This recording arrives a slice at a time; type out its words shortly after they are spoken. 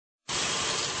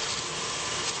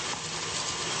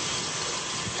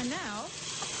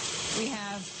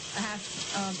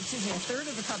a third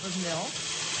of a cup of milk.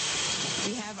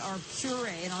 We have our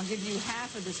puree, and I'll give you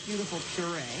half of this beautiful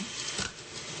puree.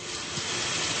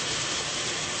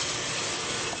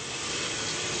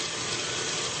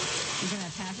 You can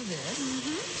have half of this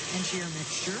into your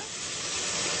mixture.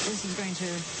 This is going to,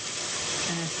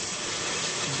 and it's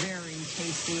very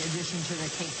tasty addition to the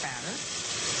cake batter.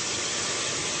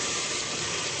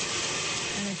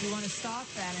 And if you want to stop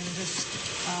that and just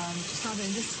stop it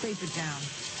and just scrape it down,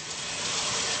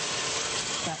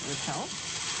 that would help.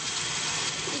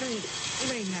 You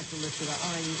don't even have to lift it up.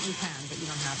 Oh, you can, but you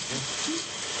don't have to.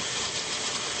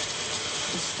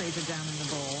 Just scrape it down in the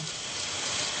bowl.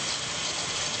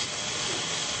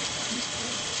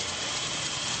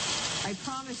 I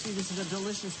promise you this is a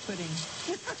delicious pudding.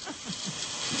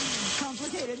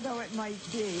 Complicated though it might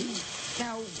be.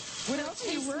 Now, what else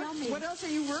are you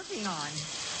working on?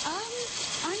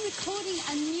 I'm recording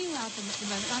a new album at the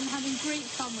moment. I'm having great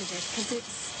fun with it because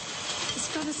it's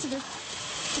got a sort of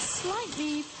a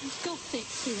slightly gothic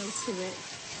feel to it.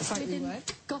 Slightly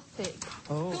what? Gothic.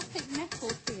 Oh. Gothic metal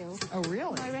feel. Oh,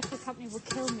 really? My record company will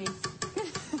kill me.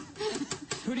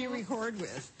 Who do you record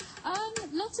with?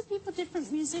 Lots of people,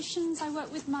 different musicians. I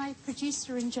work with my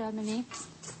producer in Germany,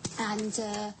 and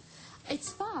it's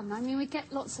fun. I mean, we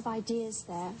get lots of ideas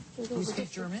there. You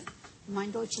speak German?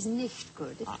 Mein Deutsch is nicht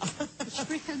gut. Ich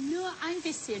spreche nur ein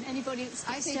bisschen. Anybody that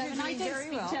speaks German, I don't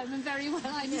speak German very well.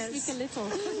 I just speak a little.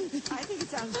 I think it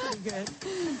sounds pretty good.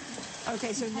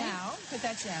 Okay, so now put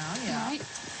that down, Right.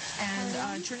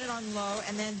 And turn it on low,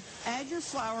 and then add your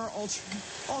flour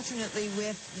alternately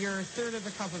with your third of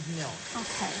a cup of milk.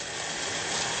 Okay.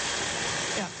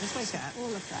 Yeah, just like that.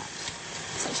 All of that.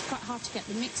 It's actually quite hard to get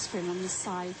the mixture in on the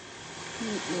side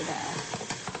neatly there.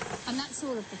 And that's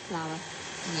all of the flour.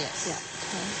 Yes. Yeah.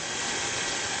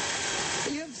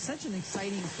 Okay. You have such an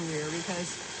exciting career because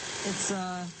it's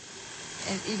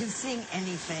you can sing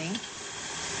anything,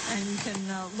 and you can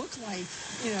look like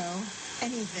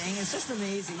anything. It's just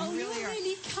amazing. Oh, you're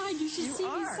really kind. You should see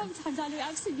me sometimes. I look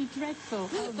absolutely dreadful.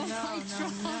 Oh, no.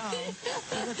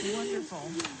 You look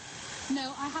wonderful.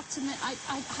 No, I have to admit,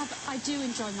 I do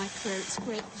enjoy my career. It's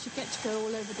great because you get to go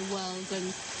all over the world and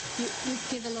you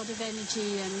give a lot of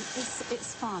energy and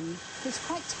it's fun. It's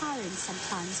quite tiring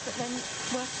sometimes, but then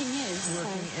working is.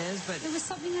 But there was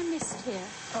something I missed here.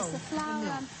 Oh, the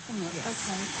flour and the milk. Yes.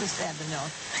 Okay. Just add the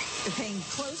milk. You're paying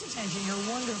close attention. You're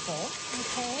wonderful.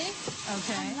 Okay.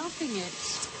 Okay. I'm loving it.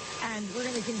 And we're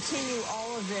going to continue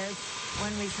all of this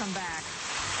when we come back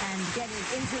and get it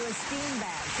into a steam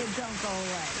bag, so don't go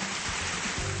away.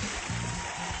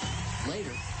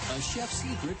 Later, a chef's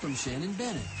secret from Shannon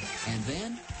Bennett. And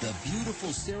then, the beautiful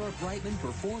Sarah Brightman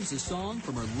performs a song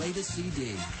from her latest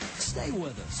CD. Stay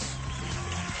with us.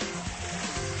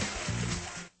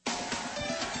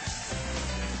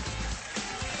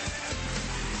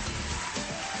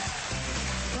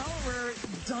 Well, we're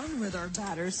done with our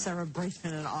batter, Sarah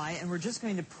Brightman and I, and we're just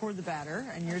going to pour the batter,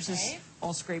 and yours is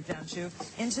all scraped down too,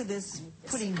 into this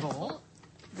pudding bowl.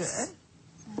 Good.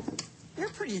 You're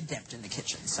pretty adept in the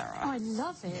kitchen, Sarah. Oh, I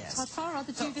love it. Yes. I'd far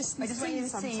rather do this than I just want you to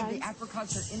sometimes. see the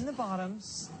apricots are in the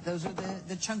bottoms. Those are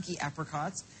the chunky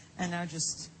apricots. And now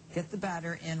just get the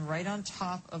batter in right on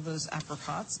top of those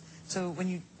apricots. So when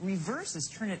you reverse this,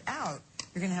 turn it out,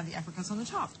 you're going to have the apricots on the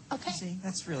top. Okay. See,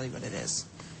 that's really what it is.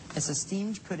 It's a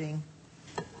steamed pudding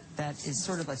that is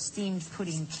sort of a steamed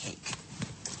pudding cake.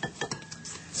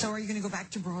 So are you going to go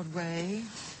back to Broadway?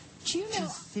 Do you know, to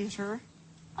theater?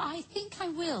 I think I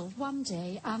will one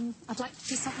day. I'd like to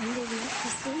do something really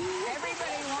interesting.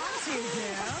 Everybody wants you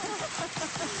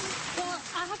to. Well,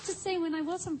 I have to say, when I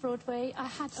was on Broadway, I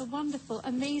had a wonderful,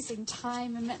 amazing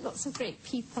time and met lots of great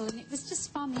people, and it was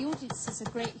just fun. The audiences are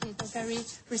great here. They're very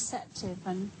receptive,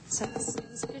 and so it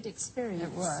was a good experience.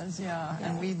 It was, yeah.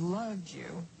 And we loved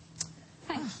you.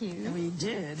 Thank you. We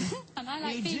did. And I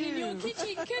like being in your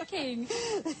kitchen cooking.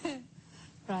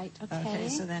 Right, okay. Okay,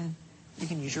 so then you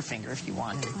can use your finger if you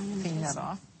want and clean that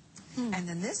off. And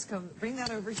then bring that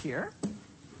over here.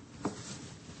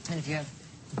 And if you have,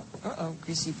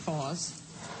 greasy paws,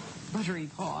 buttery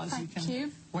paws, you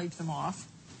can wipe them off.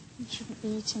 You shouldn't be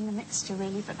eating the mixture,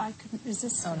 really, but I couldn't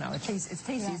resist it. Oh, no, it's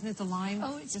tasty, isn't it? The lime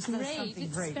just does something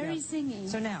great. It's very zingy.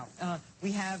 So now,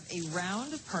 we have a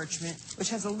round of parchment, which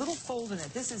has a little fold in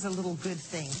it. This is a little good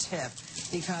thing tip,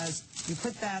 because you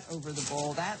put that over the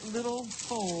bowl. That little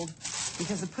fold,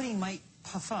 because the pudding might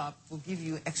puff up, will give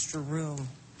you extra room,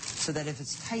 so that if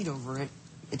it's tight over it,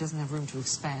 it doesn't have room to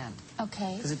expand.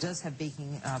 Okay. Because it does have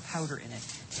baking powder in it.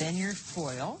 Then your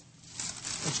foil.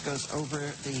 which goes over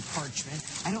the parchment.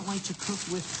 I don't like to cook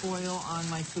with foil on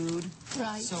my food.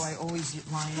 Right. So I always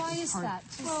line it. Why with is that?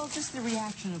 Well, just the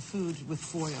reaction of food with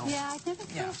foil. Yeah, I've never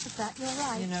thought of that. You're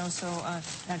right. You know, so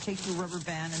now take your rubber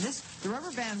band, and the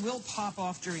rubber band will pop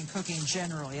off during cooking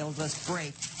generally. It'll just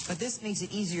break, but this makes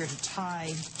it easier to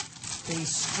tie the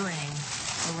string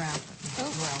around. Oh.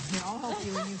 Well, here, I'll help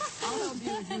you. I'll help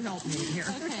you if you help me here.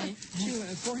 Okay.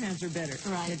 Four hands are better.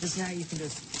 Right. Yeah, just now you can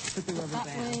just put the rubber that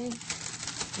band. way.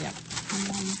 Yeah. And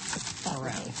then that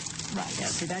Around. way. Right. Yeah.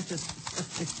 So that just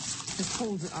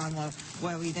holds it on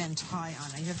while we then tie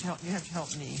on it. You have to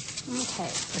help me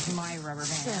Okay. with my rubber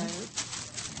band. So.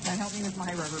 Now help me with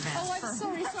my rubber band. Oh, I'm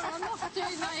sorry. I'm not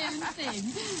doing my own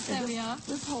thing. There we are.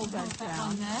 Just hold that down.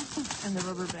 One there. And the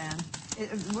rubber band.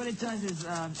 What it does is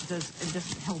it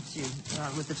just helps you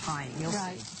with the tying. You'll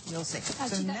see. You'll see. Actually,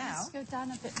 So that now, needs to go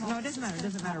down a bit more. no, it doesn't matter. It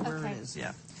doesn't matter where Okay. it is.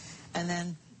 Yeah. And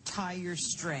then tie your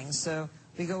string. So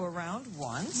we go around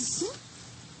once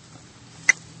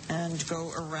and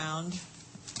go around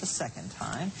a second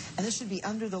time, and this should be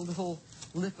under the little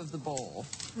lip of the bowl.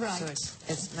 Right. So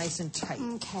it's nice and tight.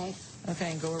 Okay.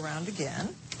 Okay, and go around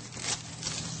again,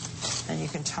 and you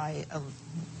can tie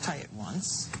it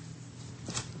once.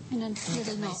 And a Make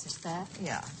little it knot nice. there.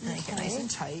 Yeah, make it nice and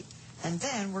tight. And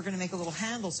then we're going to make a little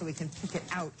handle so we can pick it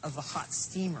out of the hot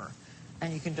steamer.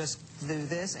 And you can just do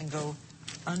this and go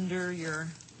under your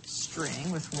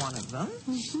string with one of them.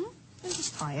 Mm-hmm. And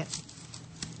just tie it.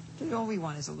 All we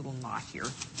want is a little knot here.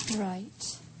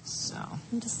 Right. So,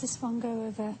 And does this one go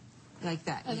over? like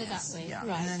that. Over yes. that way, Yeah.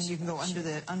 right. And then you can go under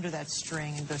that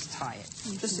string and just tie it.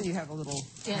 Just so you have a little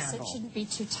Yes, handle. it shouldn't be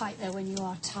too tight there when you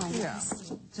are tying Yeah,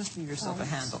 it. just give yourself a Right.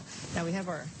 handle. Now we have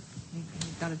our, you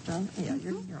got it done? Yeah,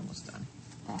 you're almost done.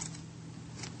 There.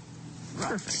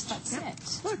 Perfect. That's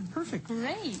it. Look, perfect.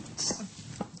 Great.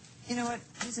 You know what?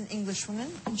 She's an English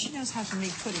woman, and she knows how to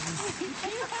make puddings.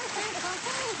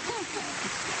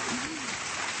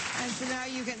 And so now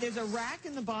there's a rack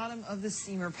in the bottom of the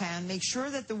steamer pan. Make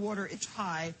sure that the water is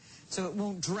high so it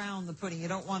won't drown the pudding. You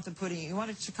don't want the pudding, you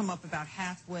want it to come up about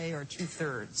halfway or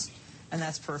 2/3. And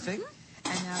that's perfect.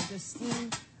 And now just steam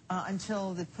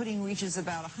until the pudding reaches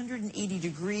about 180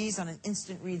 degrees on an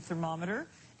instant read thermometer.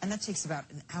 And that takes about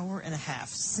an hour and a half,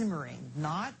 simmering,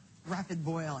 not rapid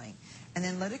boiling. And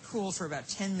then let it cool for about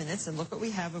 10 minutes. And look what we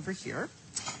have over here.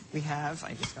 We have,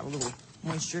 I just got a little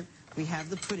moisture. We have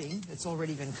the pudding that's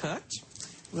already been cooked.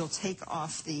 We'll take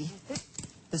off the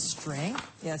string.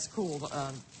 Yeah, it's cooled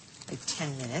like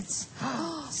 10 minutes.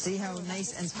 See how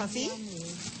nice and puffy?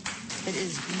 It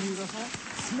is beautiful.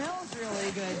 Smells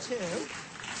really good too.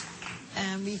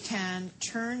 And we can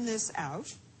turn this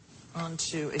out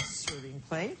onto a serving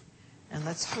plate. And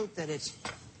let's hope that it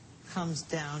comes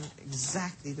down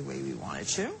exactly the way we want it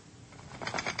to.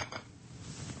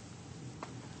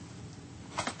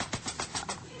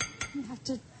 You have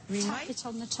to tap it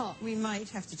on the top. We might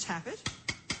have to tap it,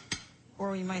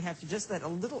 or we might have to just let a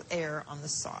little air on the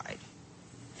side.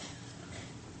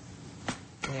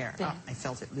 There. There. Oh, I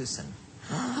felt it loosen.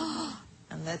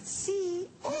 And let's see.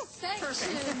 Oh,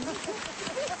 perfect.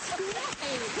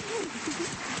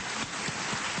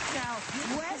 Now,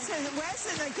 Wes in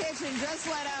the kitchen just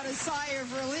let out a sigh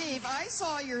of relief. I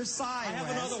saw your sigh, I have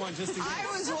Wes. another one just in case.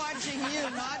 I was watching you,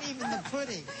 not even the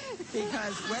pudding,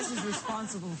 because Wes is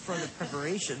responsible for the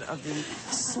preparation of the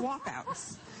swap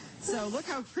outs. So look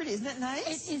how pretty. Isn't it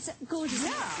nice? It is gorgeous. Yeah.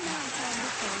 It smells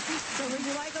wonderful. So would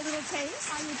you like a little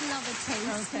taste? I would love a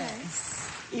taste. Okay. Yes.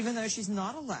 Even though she's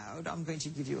not allowed, I'm going to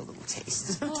give you a little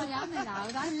taste. Oh, I am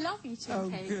allowed. I love eating Oh,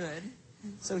 cake. good.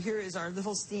 So here is our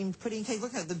little steamed pudding cake.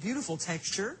 Look at the beautiful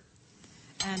texture.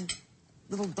 And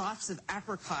little dots of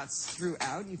apricots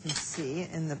throughout, you can see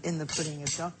in the pudding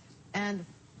itself. And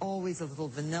always a little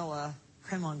vanilla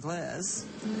creme anglaise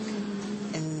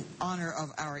in honor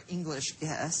of our English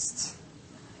guest.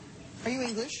 Are you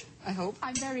English, I hope?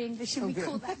 I'm very English, and Oh, we good.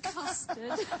 call that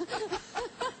custard.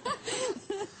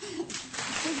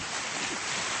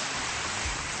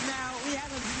 Now, we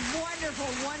have a wonderful,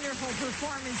 wonderful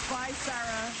performance by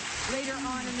Sarah later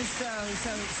on in the show,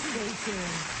 so stay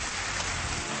tuned.